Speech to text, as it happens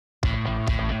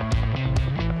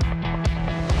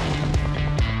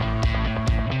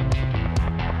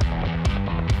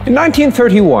In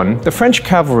 1931, the French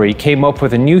cavalry came up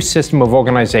with a new system of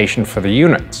organization for the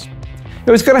units. It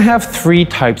was going to have three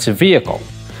types of vehicle.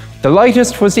 The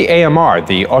lightest was the AMR,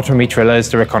 the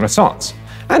Automitrailleuse de Reconnaissance,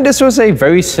 and this was a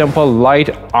very simple, light,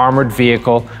 armored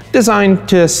vehicle designed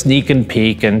to sneak and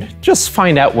peek and just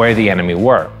find out where the enemy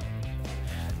were.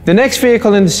 The next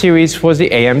vehicle in the series was the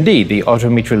AMD, the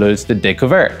Automitrailleuse de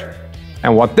Découverte.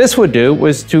 And what this would do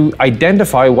was to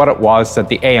identify what it was that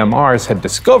the AMRs had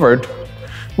discovered,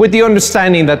 with the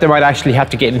understanding that they might actually have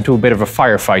to get into a bit of a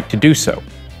firefight to do so.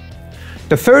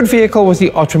 The third vehicle was the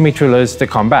Automitrailleuse de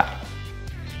Combat.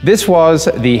 This was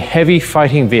the heavy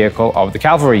fighting vehicle of the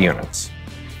cavalry units.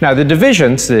 Now, the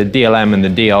divisions, the DLM and the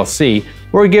DLC,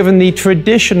 were given the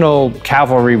traditional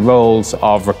cavalry roles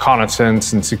of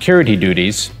reconnaissance and security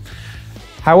duties.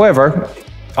 However,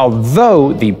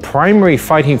 although the primary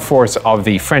fighting force of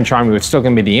the French army was still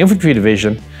going to be the infantry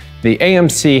division, the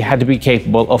AMC had to be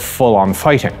capable of full-on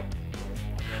fighting.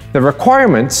 The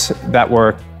requirements that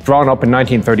were drawn up in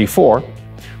 1934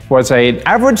 was an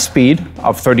average speed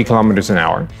of 30 kilometers an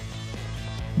hour,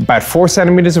 about 4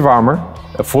 centimeters of armor,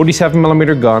 a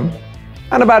 47mm gun,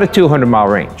 and about a 200-mile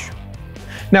range.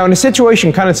 Now, in a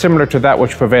situation kind of similar to that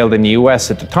which prevailed in the US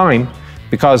at the time,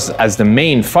 because as the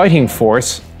main fighting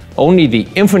force, only the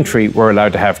infantry were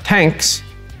allowed to have tanks,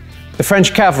 the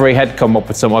French cavalry had to come up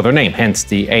with some other name, hence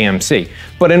the AMC.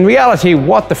 But in reality,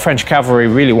 what the French cavalry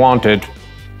really wanted,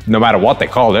 no matter what they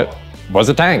called it, was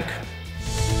a tank.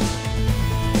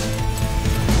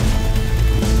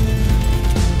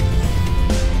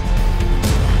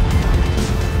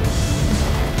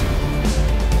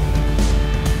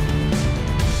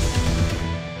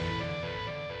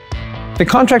 The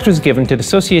contract was given to the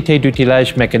Société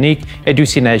d'Outillage Mécanique et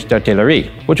d'Usinage d'Artillerie,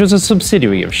 which was a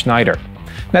subsidiary of Schneider.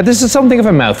 Now, this is something of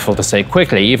a mouthful to say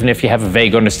quickly, even if you have a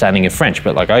vague understanding of French,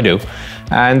 but like I do.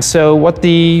 And so what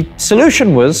the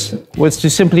solution was to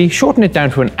simply shorten it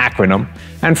down to an acronym,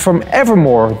 and from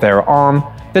evermore thereon,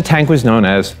 the tank was known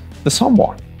as the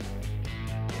SOMUA.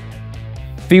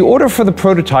 The order for the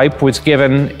prototype was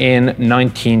given in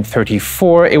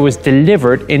 1934. It was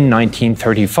delivered in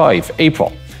 1935,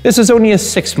 April. This was only a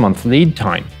 6-month lead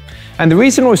time. And the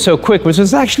reason it was so quick was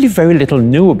there's actually very little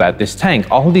new about this tank.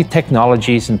 All the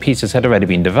technologies and pieces had already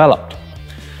been developed.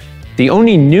 The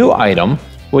only new item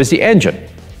was the engine,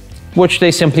 which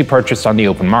they simply purchased on the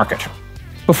open market.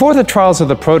 Before the trials of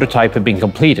the prototype had been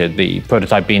completed, the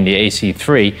prototype being the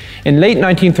AC-3, in late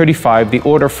 1935 the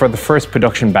order for the first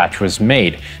production batch was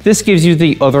made. This gives you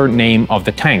the other name of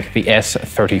the tank, the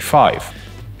S35.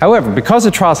 However, because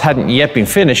the trials hadn't yet been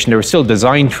finished and there were still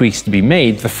design tweaks to be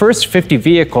made, the first 50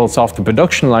 vehicles off the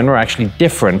production line were actually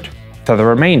different to the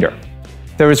remainder.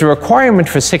 There was a requirement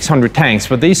for 600 tanks,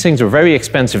 but these things were very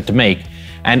expensive to make,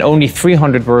 and only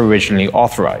 300 were originally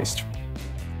authorized.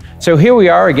 So here we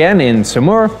are again in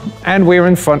SOMUA, and we're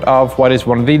in front of what is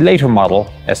one of the later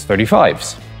model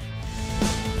S35s.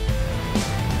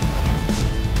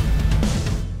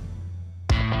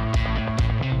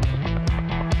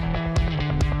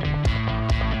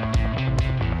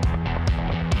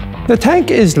 The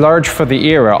tank is large for the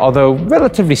era, although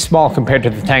relatively small compared to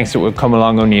the tanks that would come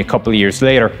along only a couple of years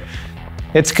later.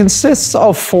 It consists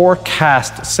of 4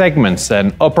 cast segments,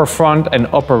 an upper front, an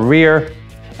upper rear,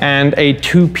 and a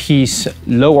 2-piece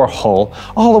lower hull,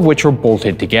 all of which are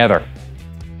bolted together.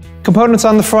 Components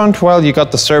on the front, well, you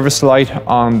got the service light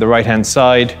on the right-hand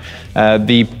side.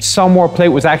 The SOMUA plate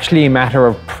was actually a matter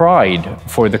of pride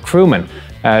for the crewmen.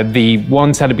 The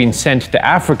ones that had been sent to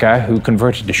Africa, who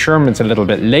converted to Shermans a little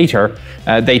bit later,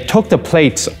 they took the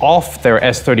plates off their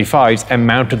S35s and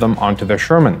mounted them onto their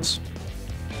Shermans.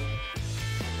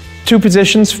 2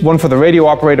 positions, one for the radio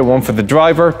operator, one for the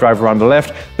driver on the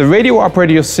left. The radio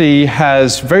operator, you'll see,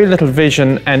 has very little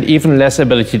vision and even less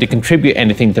ability to contribute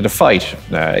anything to the fight.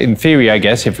 In theory, I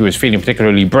guess, if he was feeling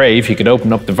particularly brave, he could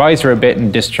open up the visor a bit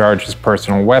and discharge his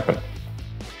personal weapon.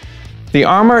 The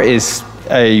armor is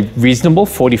a reasonable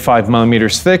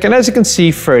 45mm thick, and as you can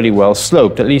see, fairly well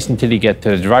sloped, at least until you get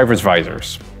to the driver's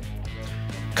visors.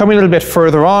 Coming a little bit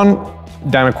further on,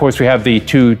 down of course we have the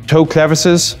 2 tow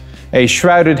clevises, a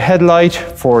shrouded headlight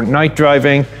for night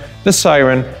driving, the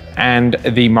siren, and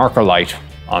the marker light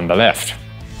on the left.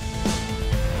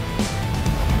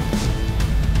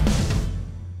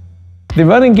 The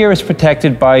running gear is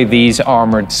protected by these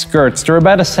armoured skirts. They're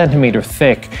about 1 centimetre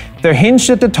thick. They're hinged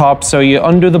at the top, so you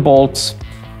undo the bolts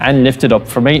and lift it up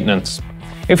for maintenance.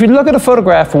 If you look at a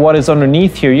photograph of what is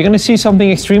underneath here, you're going to see something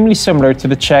extremely similar to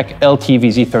the Czech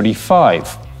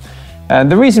LTVZ35.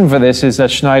 The reason for this is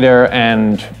that Schneider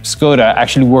and Skoda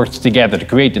actually worked together to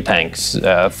create the tanks.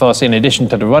 Thus, in addition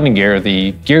to the running gear,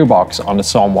 the gearbox on the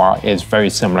SOMUA is very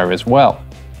similar as well.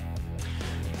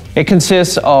 It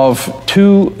consists of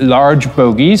 2 large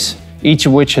bogies, each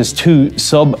of which has 2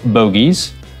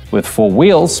 sub-bogies with 4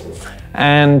 wheels,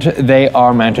 and they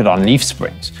are mounted on leaf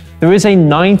springs. There is a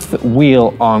 9th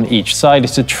wheel on each side.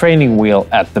 It's a training wheel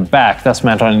at the back. That's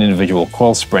mounted on an individual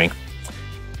coil spring.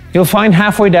 You'll find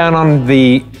halfway down on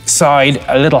the side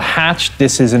a little hatch.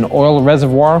 This is an oil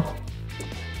reservoir.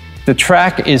 The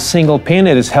track is single pin.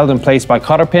 It is held in place by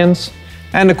cotter pins.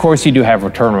 And of course you do have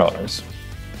return rollers.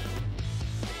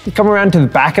 You come around to the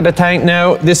back of the tank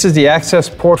now. This is the access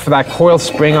port for that coil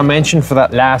spring I mentioned for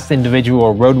that last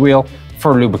individual road wheel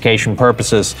for lubrication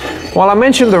purposes. While I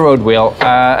mentioned the road wheel,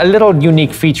 a little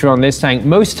unique feature on this tank.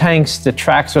 Most tanks, the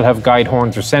tracks will have guide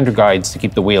horns or center guides to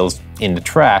keep the wheels in the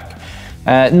track.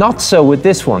 Not so with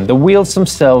this one. The wheels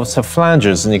themselves have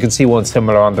flanges, and you can see one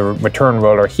similar on the return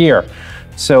roller here.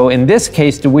 So in this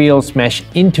case, the wheels mesh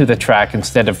into the track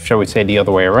instead of, shall we say, the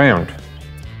other way around.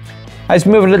 As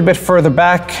we move a little bit further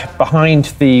back, behind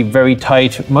the very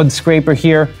tight mud scraper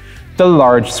here, the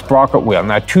large sprocket wheel.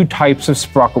 Now, 2 types of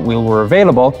sprocket wheel were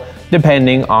available,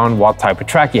 depending on what type of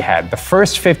track you had. The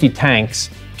first 50 tanks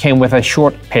came with a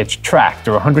short pitch track.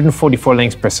 There were 144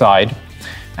 links per side,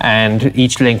 and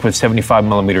each link was 75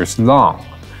 millimeters long.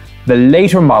 The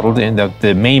later model, in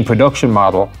the main production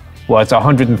model, was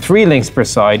 103 links per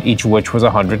side, each of which was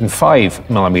 105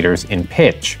 millimeters in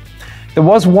pitch. There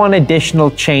was one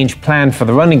additional change planned for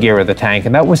the running gear of the tank,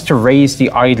 and that was to raise the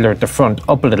idler at the front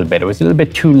up a little bit. It was a little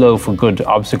bit too low for good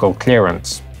obstacle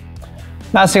clearance.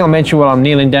 Last thing I'll mention while I'm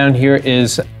kneeling down here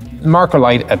is marker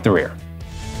light at the rear.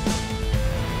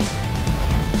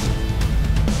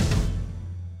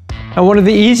 And one of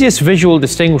the easiest visual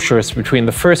distinguishers between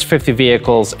the first 50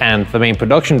 vehicles and the main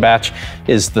production batch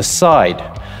is the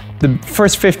side. The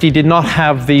first 50 did not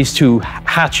have these 2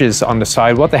 hatches on the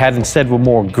side. What they had instead were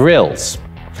more grills.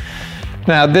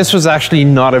 Now, this was actually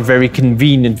not a very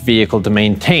convenient vehicle to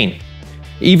maintain.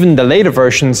 Even the later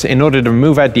versions, in order to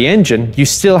move out the engine, you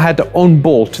still had to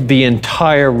unbolt the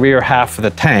entire rear half of the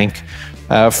tank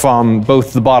from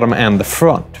both the bottom and the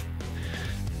front.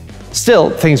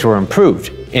 Still, things were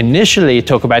improved. Initially, it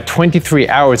took about 23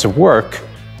 hours of work,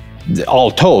 all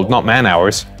told, not man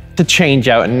hours, to change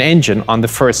out an engine on the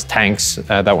first tanks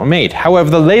that were made. However,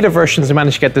 the later versions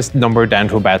managed to get this number down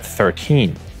to about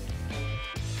 13.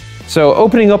 So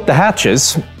opening up the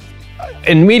hatches,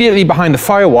 immediately behind the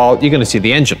firewall, you're going to see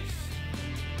the engine.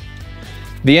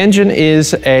 The engine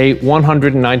is a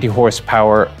 190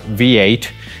 horsepower V8,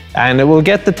 and it will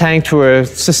get the tank to a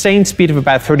sustained speed of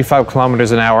about 35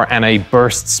 kilometers an hour and a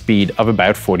burst speed of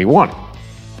about 41.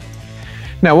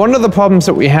 Now, one of the problems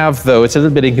that we have, though, it's a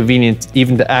little bit inconvenient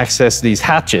even to access these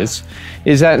hatches,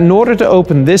 is that in order to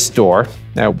open this door,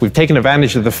 now we've taken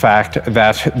advantage of the fact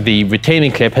that the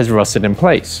retaining clip has rusted in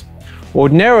place.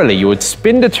 Ordinarily, you would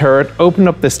spin the turret, open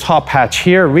up this top hatch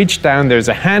here, reach down, there's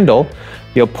a handle,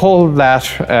 you'll pull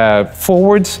that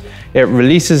forwards, it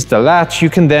releases the latch, you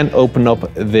can then open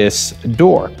up this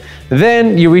door.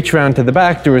 Then you reach around to the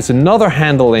back, there is another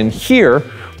handle in here,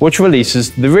 which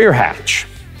releases the rear hatch.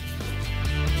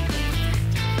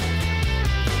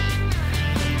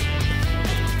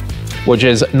 Which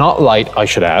is not light, I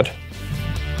should add.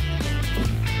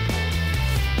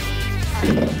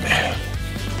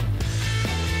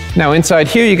 Now inside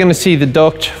here, you're going to see the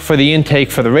duct for the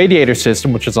intake for the radiator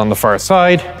system, which is on the far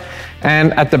side.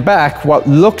 And at the back, what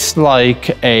looks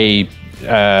like a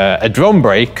drum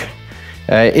brake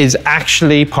is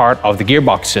actually part of the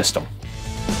gearbox system.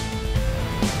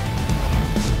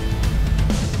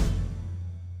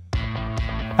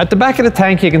 At the back of the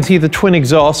tank, you can see the twin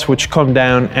exhausts which come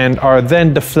down and are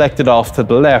then deflected off to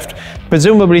the left,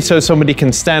 presumably so somebody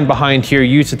can stand behind here,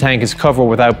 use the tank as cover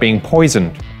without being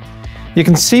poisoned. You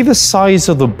can see the size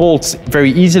of the bolts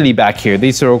very easily back here.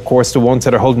 These are, of course, the ones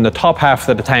that are holding the top half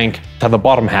of the tank to the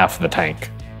bottom half of the tank.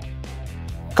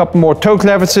 A couple more tow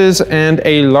clevises and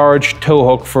a large tow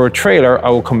hook for a trailer I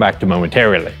will come back to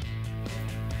momentarily.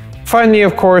 Finally,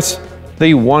 of course,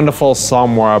 the wonderful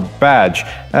SOMUA badge.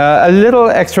 A little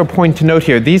extra point to note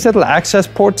here, these little access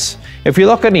ports, if you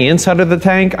look on the inside of the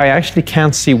tank, I actually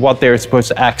can't see what they're supposed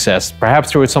to access.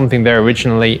 Perhaps there was something there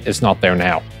originally, it's not there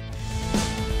now.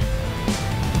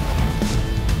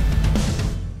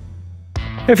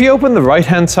 If you open the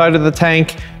right-hand side of the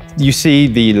tank, you see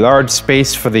the large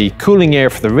space for the cooling air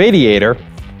for the radiator,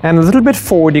 and a little bit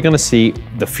forward you're going to see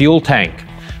the fuel tank.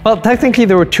 Well, technically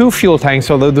there were 2 fuel tanks,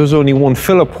 although there's only one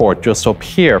filler port just up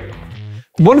here.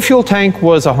 One fuel tank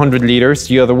was 100 litres,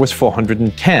 the other was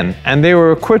 410, and they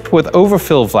were equipped with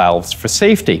overfill valves for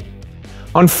safety.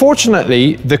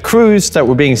 Unfortunately, the crews that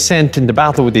were being sent into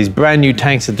battle with these brand new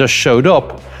tanks that just showed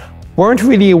up weren't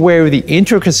really aware of the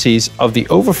intricacies of the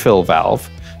overfill valve,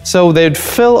 so they'd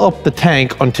fill up the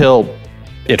tank until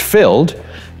it filled,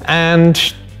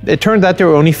 and it turned out they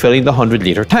were only filling the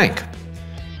 100-litre tank.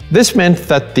 This meant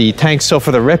that the tank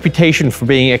suffered a reputation for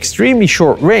being extremely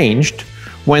short-ranged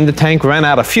when the tank ran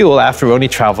out of fuel after only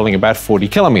travelling about 40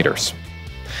 kilometres.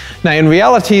 Now, in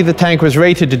reality, the tank was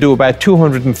rated to do about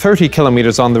 230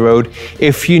 kilometres on the road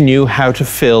if you knew how to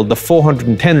fill the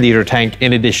 410-litre tank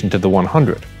in addition to the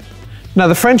 100. Now,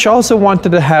 the French also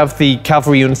wanted to have the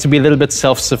cavalry units to be a little bit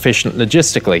self-sufficient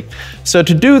logistically. So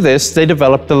to do this, they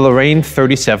developed the Lorraine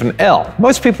 37L.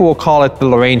 Most people will call it the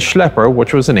Lorraine Schlepper,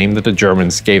 which was the name that the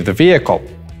Germans gave the vehicle.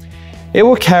 It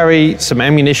will carry some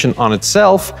ammunition on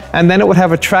itself, and then it would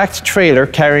have a tracked trailer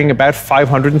carrying about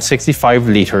 565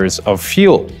 litres of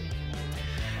fuel.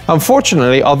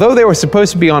 Unfortunately, although they were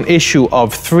supposed to be on issue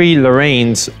of 3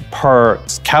 Lorraines per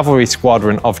cavalry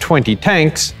squadron of 20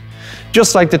 tanks,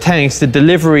 just like the tanks, the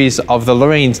deliveries of the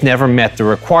Lorraines never met the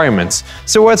requirements.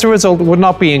 So as a result, it would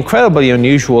not be incredibly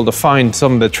unusual to find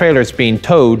some of the trailers being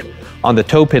towed on the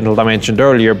tow pintle I mentioned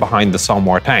earlier behind the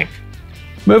SOMUA tank.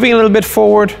 Moving a little bit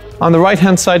forward, on the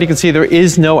right-hand side you can see there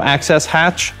is no access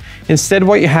hatch. Instead,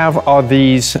 what you have are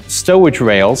these stowage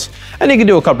rails, and you can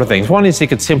do a couple of things. One is you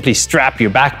could simply strap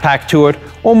your backpack to it,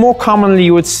 or more commonly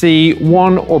you would see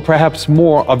one or perhaps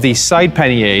more of these side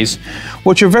panniers,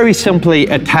 which are very simply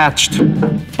attached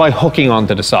by hooking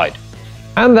onto the side.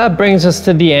 And that brings us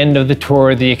to the end of the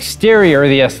tour of the exterior of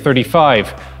the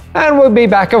S35. And we'll be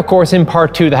back, of course, in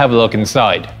part 2 to have a look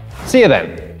inside. See you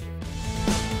then.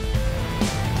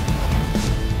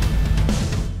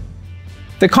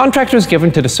 The contract was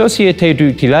given to the Société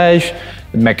d'Outillage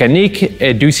Mécanique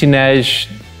et d'Usinage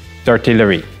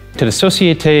d'Artillerie. To the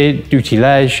Société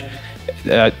d'Outillage,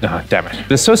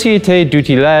 The Société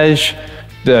d'Outillage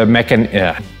de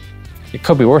Mécanique, it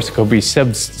could be worse, it could be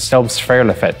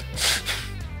Selbstverlafet.